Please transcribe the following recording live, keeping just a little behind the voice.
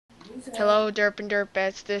Hello, Derp and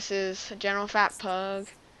Derpettes. This is General Fat Pug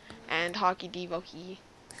and Hockey Devo He.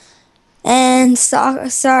 And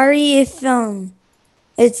sorry if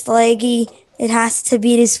it's laggy. It has to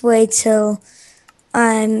be this way till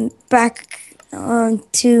I'm back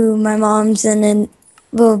to my mom's, and then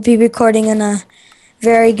we'll be recording on a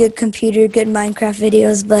very good computer, good Minecraft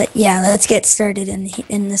videos. But yeah, let's get started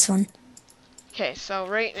in this one. Okay, so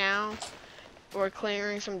right now we're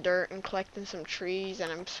clearing some dirt and collecting some trees, and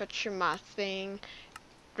I'm switching my thing.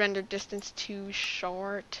 Render distance too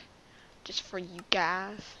short, just for you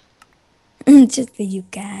guys. Just for you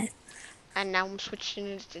guys. And now I'm switching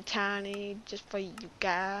it to tiny, just for you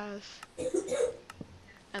guys.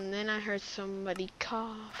 And then I heard somebody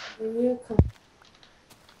cough.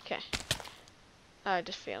 Okay, it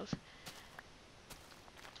just failed.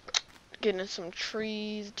 Getting some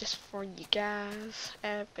trees just for you guys.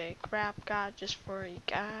 Epic rap god just for you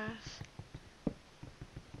guys.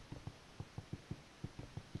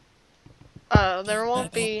 There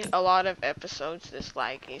won't be a lot of episodes this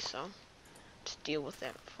laggy, so just deal with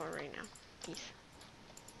it for right now. Peace.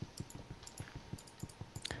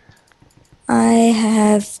 I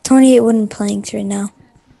have 28 wooden planks right now.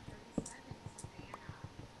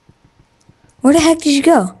 Where the heck did you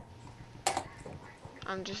go?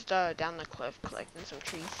 I'm just down the cliff collecting some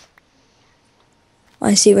trees.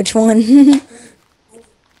 I see which one. You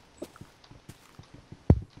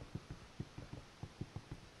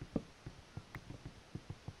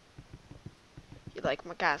like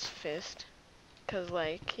my guy's fist? Cause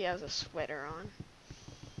like he has a sweater on.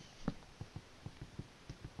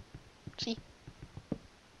 See?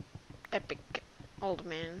 Epic old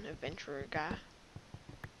man adventurer guy.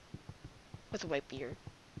 With a white beard.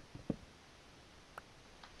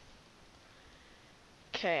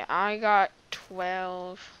 Okay, I got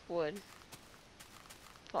 12 wood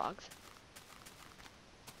logs.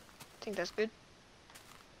 Think that's good?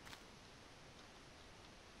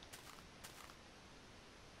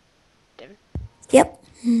 Devon? Yep.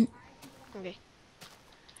 Okay.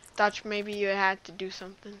 Thought maybe you had to do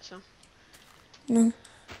something, so. No.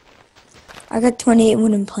 I got 28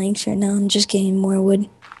 wooden planks right now. I'm just getting more wood.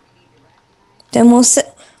 Then we'll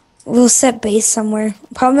set base somewhere,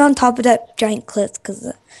 probably on top of that giant cliff, because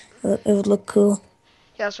it would look cool.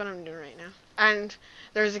 Yeah, that's what I'm doing right now. And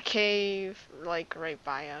there's a cave, like, right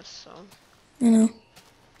by us, so You know.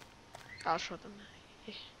 I'll show them.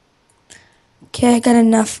 Okay, I got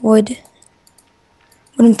enough wooden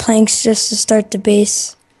planks just to start the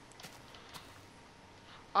base.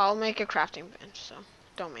 I'll make a crafting bench, so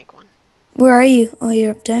don't make one. Where are you? Oh,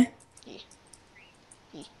 you're up there. Yeah.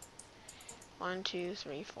 Yeah. 1, 2,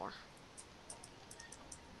 3, 4.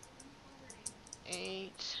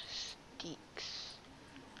 8 sticks.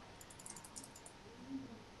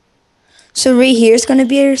 So right here is gonna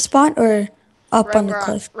be your spot, or up on the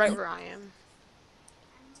cliff? Right where I am.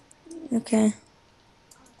 Okay.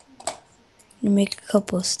 You make a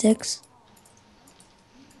couple of sticks.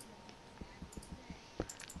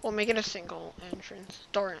 We'll make it a single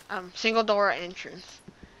door entrance.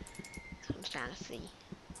 I'm just trying to see.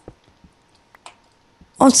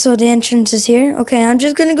 Also, the entrance is here. Okay, I'm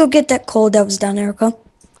just gonna go get that coal that was down there. Okay.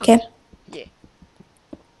 Okay. Okay.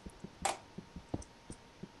 Yeah.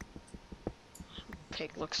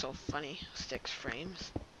 Pig looks so funny. 6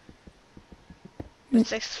 frames. But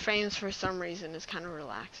 6 frames for some reason is kind of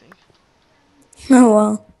relaxing. Oh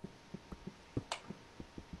well.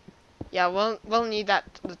 Yeah, we'll need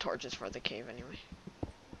the torches for the cave anyway.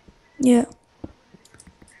 Yeah.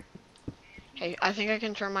 Hey, I think I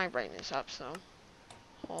can turn my brightness up, so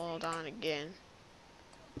hold on again.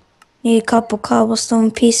 Need a couple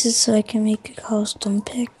cobblestone pieces so I can make a cobblestone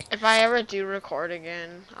pick. If I ever do record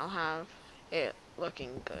again, I'll have it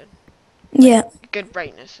looking good. Like, Yeah. good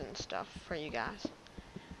brightness and stuff for you guys.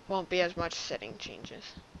 Won't be as much setting changes.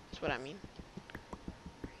 That's what I mean.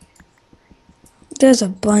 There's a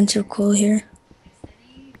bunch of coal here.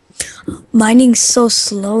 Mining's so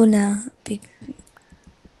slow now.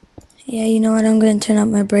 Yeah, you know what? I'm gonna turn up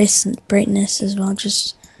my brightness as well.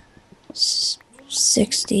 Just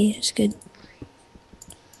 60 is good.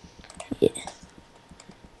 Yeah.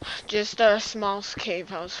 Just a small cave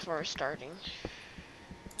house for starting.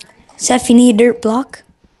 Seth, you need a dirt block?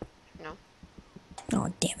 No.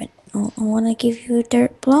 Oh, damn it. Oh, I want to give you a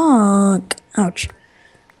dirt block. Ouch.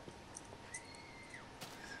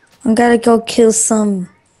 I gotta go kill some.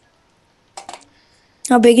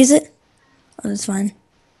 How big is it? Oh, that's fine.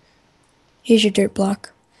 Here's your dirt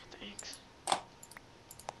block. Thanks.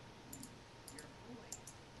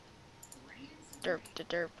 Derp,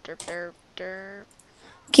 derp, derp, derp, derp.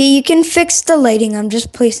 Okay, you can fix the lighting. I'm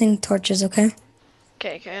just placing torches, okay?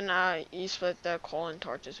 Okay, can you split the coal and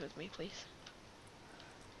torches with me, please?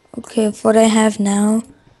 Okay, of what I have now,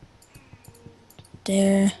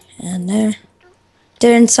 there and there.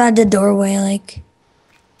 They're inside the doorway, like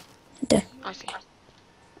there. I see.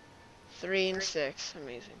 3 and 6,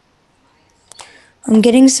 amazing. I'm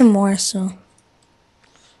getting some more, so.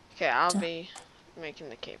 Okay, I'll be making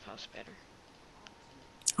the cave house better.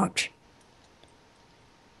 Ouch.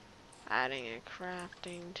 Adding a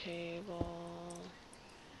crafting table.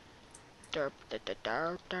 Derp, derp,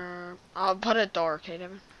 derp, derp. I'll put a door, okay,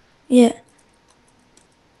 Devon? Yeah.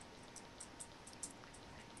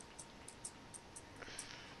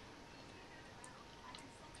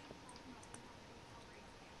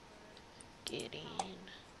 Get in.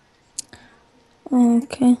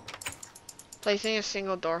 Okay. Placing a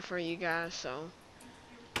single door for you guys, so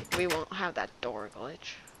we won't have that door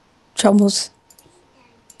Troubles.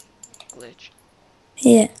 glitch.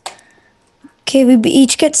 Yeah. Okay, we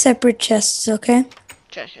each get separate chests, okay?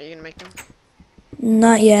 Okay, are you gonna make them?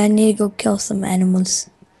 Not yet. I need to go kill some animals.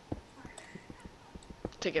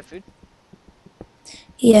 To get food?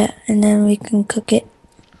 Yeah, and then we can cook it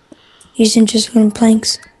using just wooden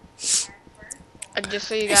planks. Just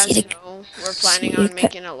so you I see guys the, know, we're planning see on the,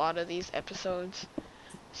 making a lot of these episodes,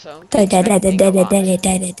 so be da, da, da, da, expecting da, a da, lot. da,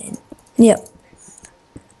 da, da, da. Yep.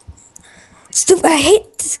 Stupid! I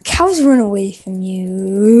hate this. Cows run away from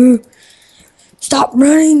you. Stop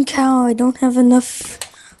running, cow! I don't have enough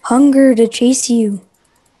hunger to chase you.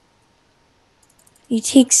 You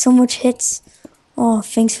take so much hits. Oh,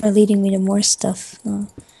 thanks for leading me to more stuff.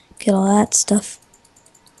 Get all that stuff.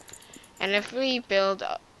 And if we build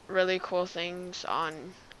really cool things on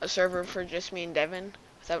a server for just me and Devon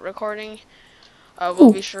without recording, we'll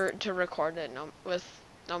Ooh, be sure to record it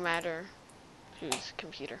no matter whose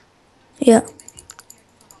computer. yeah.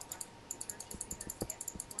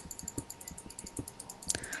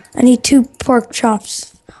 I need 2 pork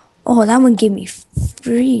chops. Oh, that one gave me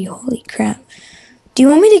free. Holy crap. Do you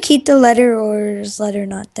want me to keep the letter, or is letter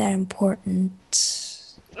not that important?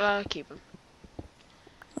 Keep them.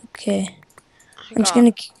 Okay. I I'm just got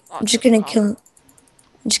gonna I'm lots just of gonna copper. kill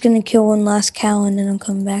I'm just gonna kill one last cow and then I'm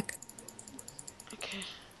coming back. Okay.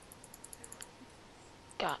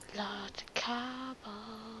 Got lots of copper.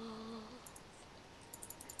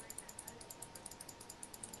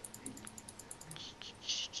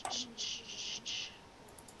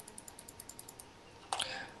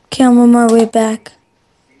 Okay, I'm on my way back.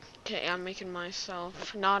 Okay, I'm making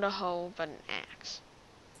myself not a hoe, but an axe.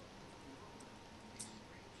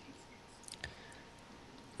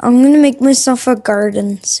 I'm gonna make myself a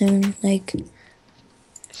garden soon. Like,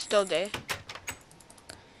 Still day.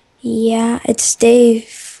 yeah, it's day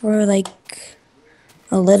for like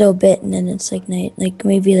a little bit and then it's like night, like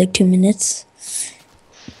maybe like 2 minutes.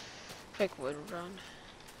 Quick wood run.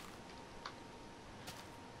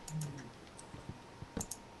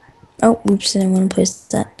 Oh, oops, I didn't want to place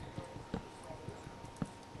that.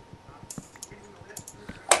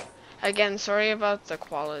 Again, sorry about the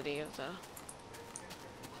quality of the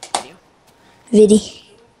video. Viddy.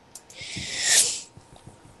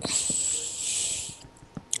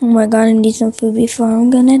 Oh my god, I need some food before I'm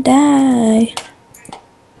gonna die.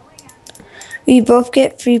 We both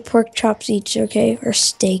get 3 pork chops each, okay? Or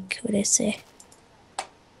steak, would I say.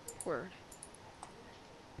 Word.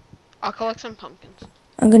 I'll collect some pumpkins.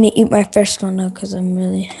 I'm gonna eat my first one now because I'm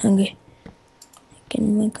really hungry.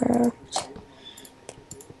 Can make our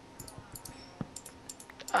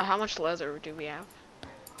How much leather do we have?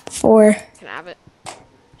 4. Can I have it?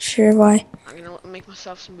 Sure, why? I'm gonna make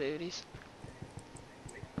myself some booties.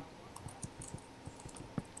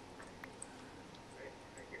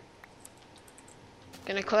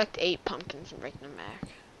 Gonna collect 8 pumpkins and break them back.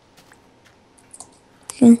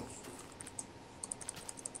 Okay.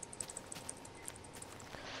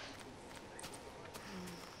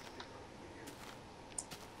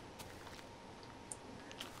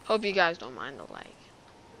 Hope you guys don't mind the lag.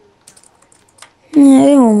 Yeah,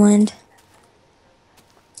 I won't mind.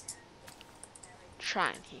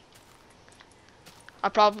 Trying he. I'll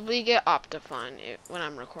probably get Optifine when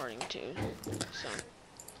I'm recording too. So.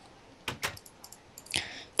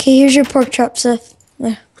 Okay, here's your pork chop, Seth.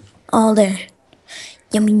 There. All there.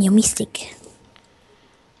 Yummy, yummy steak.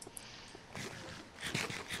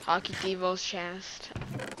 Hockey Devo's chest.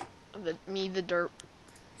 The dirt.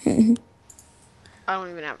 I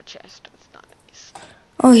don't even have a chest. It's not nice.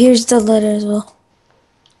 Oh, here's the letter as well.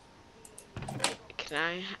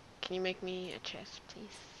 Can you make me a chest,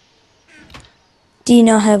 please? Do you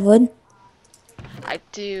not have wood? I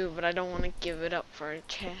do, but I don't want to give it up for a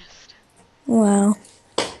chest. Wow.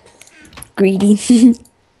 Greedy.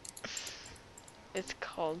 It's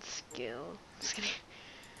called skill. Just kidding.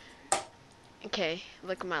 Okay,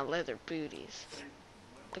 look at my leather booties.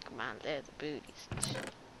 Look at my leather booties.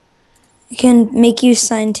 I can make you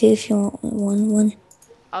sign too if you want one.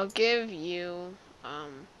 I'll give you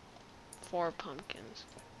 4 pumpkins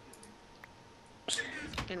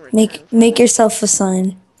in return for Make that. yourself a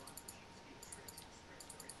sign.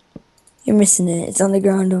 You're missing it. It's on the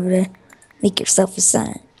ground over there. Make yourself a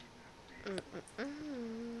sign.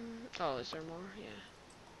 Oh, is there more? Yeah.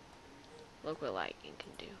 Look what lightning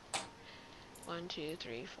can do. 1, 2,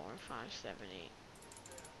 3, 4, 5, 7,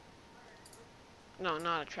 8. No,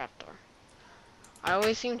 not a trapdoor. I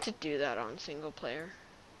always seem to do that on single player.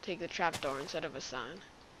 Take the trapdoor instead of a sign.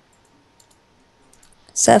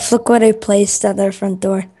 Seth, look what I placed at their front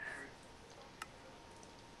door.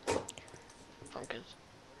 Pumpkins.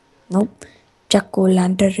 Nope.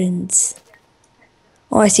 Jack-o'-lanterns.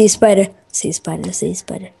 Oh, I see a spider. See a spider. See a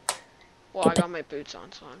spider. Well, I Get back. got my boots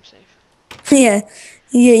on, so I'm safe. Yeah.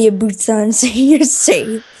 You got your boots on, so you're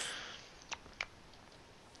safe.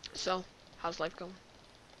 So, how's life going?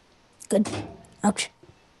 Good. Ouch.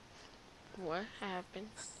 What happened?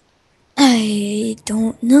 I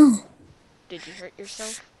don't know. Did you hurt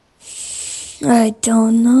yourself? I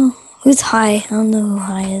don't know. Who's high? I don't know who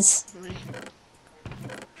high is. Me.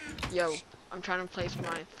 Yo, I'm trying to place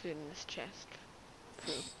my food in this chest.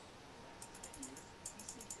 Food.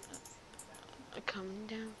 Coming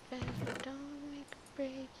down fast, but don't make a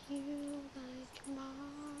break you like your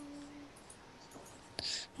mom.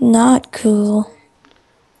 Not cool.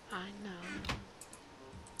 I know.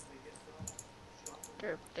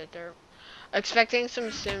 Derp, derp, derp. Expecting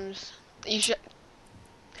some Sims.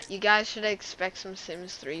 You guys should expect some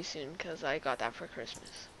Sims 3 soon, cause I got that for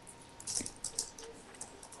Christmas.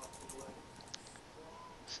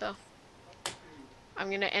 So, I'm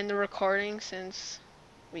gonna end the recording since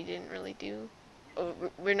we didn't really do.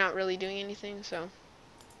 We're not really doing anything, so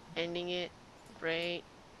ending it right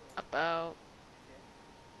about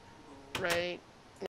right